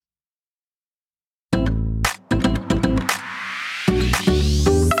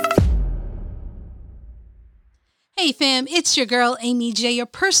fam, it's your girl, Amy J, your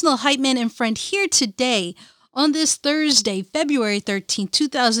personal hype man and friend here today on this Thursday, February 13th,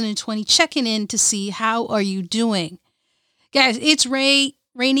 2020, checking in to see how are you doing. Guys, it's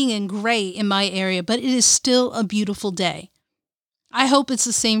raining and gray in my area, but it is still a beautiful day. I hope it's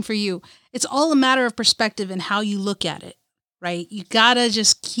the same for you. It's all a matter of perspective and how you look at it, right? You gotta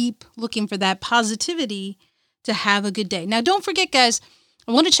just keep looking for that positivity to have a good day. Now, don't forget, guys,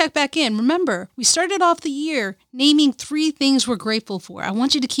 I want to check back in. Remember, we started off the year naming 3 things we're grateful for. I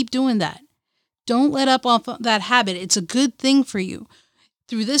want you to keep doing that. Don't let up off that habit. It's a good thing for you.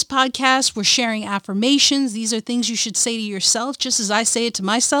 Through this podcast, we're sharing affirmations. These are things you should say to yourself, just as I say it to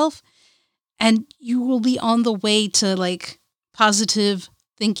myself. And you will be on the way to positive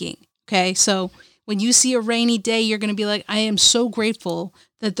thinking. Okay. So when you see a rainy day, you're going to be like, I am so grateful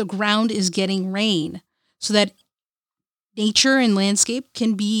that the ground is getting rain so that nature and landscape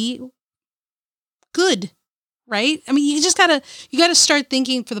can be good, right? I mean, you gotta start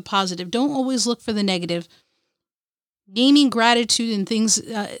thinking for the positive. Don't always look for the negative. Naming gratitude and things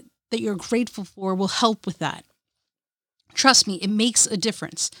that you're grateful for will help with that. Trust me, it makes a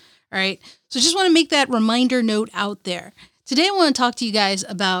difference. All right. So just want to make that reminder note out there. Today, I want to talk to you guys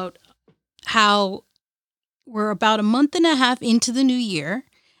about how we're about a month and a half into the new year,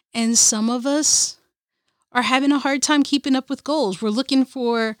 and some of us are having a hard time keeping up with goals. We're looking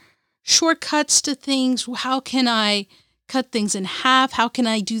for shortcuts to things. How can I cut things in half? How can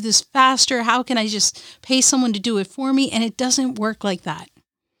I do this faster? How can I just pay someone to do it for me? And it doesn't work like that.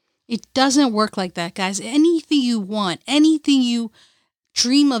 It doesn't work like that, guys. Anything you want, anything you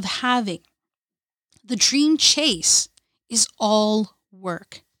dream of having, the dream chase is all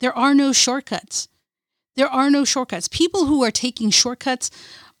work. There are no shortcuts. There are no shortcuts. People who are taking shortcuts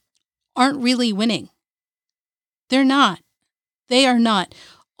aren't really winning. They're not. They are not.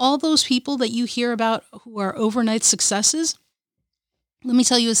 All those people that you hear about who are overnight successes, let me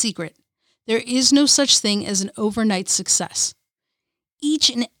tell you a secret. There is no such thing as an overnight success. Each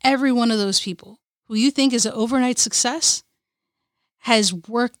and every one of those people who you think is an overnight success has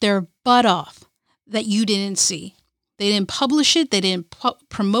worked their butt off that you didn't see. They didn't publish it. They didn't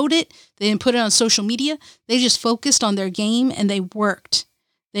promote it. They didn't put it on social media. They just focused on their game and they worked.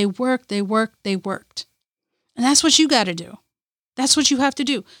 They worked. And that's what you got to do. That's what you have to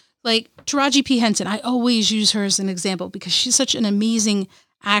do. Like Taraji P. Henson, I always use her as an example because she's such an amazing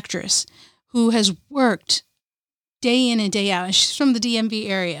actress who has worked day in and day out. And she's from the DMV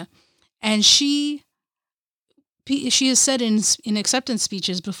area. And she has said in acceptance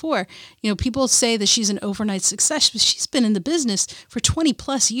speeches before, people say that she's an overnight success, but she's been in the business for 20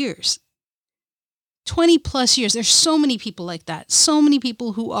 plus years. 20 plus years. There's so many people like that. So many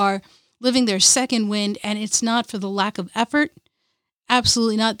people who are living their second wind, and it's not for the lack of effort.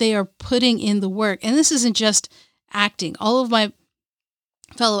 Absolutely not. They are putting in the work. And this isn't just acting. All of my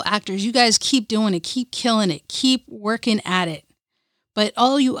fellow actors, you guys keep doing it, keep killing it, keep working at it. But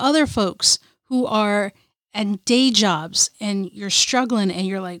all you other folks who are at day jobs and you're struggling and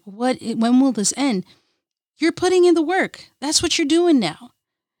you're like, when will this end? You're putting in the work. That's what you're doing now.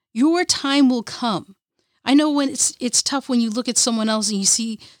 Your time will come. I know when it's tough when you look at someone else and you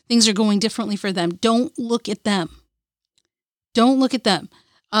see things are going differently for them. Don't look at them. Don't look at them.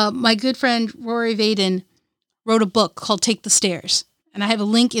 My good friend Rory Vaden wrote a book called Take the Stairs. And I have a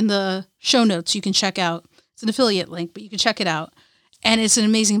link in the show notes you can check out. It's an affiliate link, but you can check it out. And it's an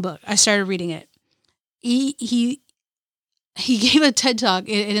amazing book. I started reading it. He gave a TED Talk,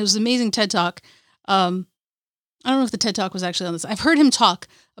 and it was an amazing TED Talk. I don't know if the TED Talk was actually on this. I've heard him talk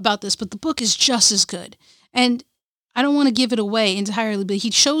about this, but the book is just as good. And I don't want to give it away entirely, but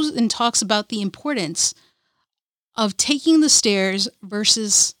he shows and talks about the importance of taking the stairs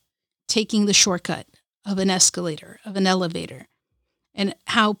versus taking the shortcut of an escalator, of an elevator, and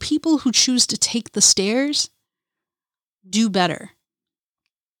how people who choose to take the stairs do better.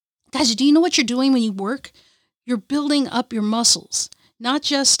 Guys, do you know what you're doing when you work? You're building up your muscles, not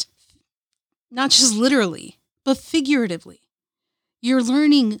just literally, but figuratively. You're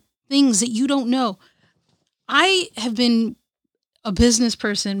learning things that you don't know. I have been a business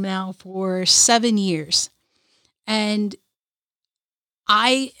person now for 7 years, and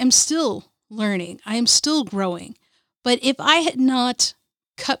I am still learning. I am still growing. But if I had not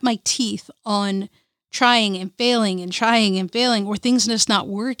cut my teeth on trying and failing, or things just not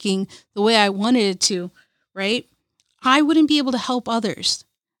working the way I wanted it to, right? I wouldn't be able to help others.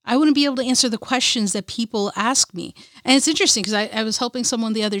 I wouldn't be able to answer the questions that people ask me. And it's interesting because I was helping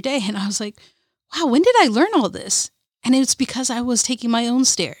someone the other day and I was like, wow, when did I learn all this? And it's because I was taking my own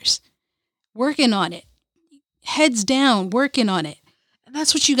stairs, working on it, heads down, working on it. And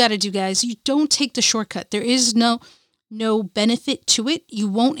that's what you got to do, guys. You don't take the shortcut. There is no, no benefit to it. You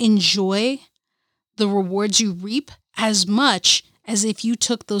won't enjoy the rewards you reap as much as if you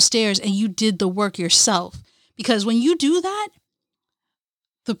took those stairs and you did the work yourself. Because when you do that,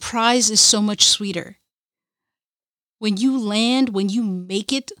 the prize is so much sweeter. When you land, when you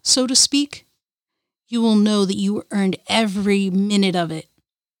make it, so to speak, you will know that you earned every minute of it.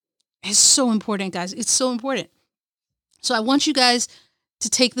 It's so important, guys. It's so important. So I want you guys to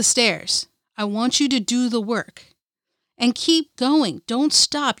take the stairs. I want you to do the work and keep going. Don't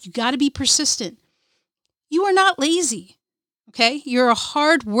stop. You got to be persistent. You are not lazy, okay? You're a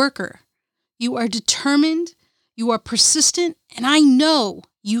hard worker. You are determined. You are persistent, and I know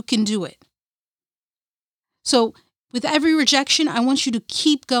you can do it. So with every rejection, I want you to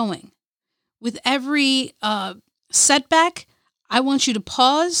keep going. With every setback, I want you to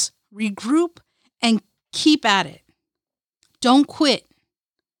pause, regroup, and keep at it. Don't quit.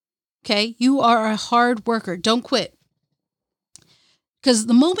 Okay? You are a hard worker. Don't quit. Because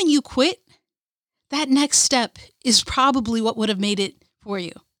the moment you quit, that next step is probably what would have made it for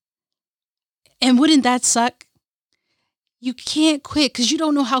you. And wouldn't that suck? You can't quit because you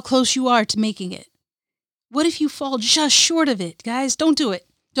don't know how close you are to making it. What if you fall just short of it, guys? Don't do it.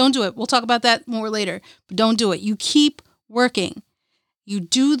 Don't do it. We'll talk about that more later, but don't do it. You keep working. You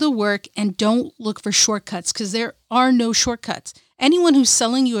do the work and don't look for shortcuts because there are no shortcuts. Anyone who's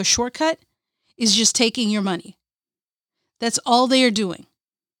selling you a shortcut is just taking your money. That's all they are doing.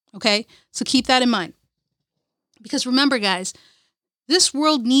 Okay? So keep that in mind. Because remember, guys, this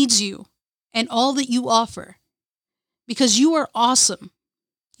world needs you and all that you offer because you are awesome.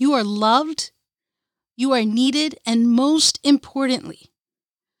 You are loved. You are needed. And most importantly,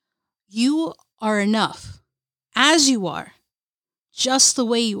 you are enough as you are, just the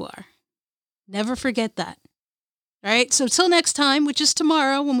way you are. Never forget that. All right. So till next time, which is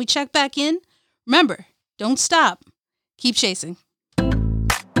tomorrow when we check back in, remember, don't stop. Keep chasing.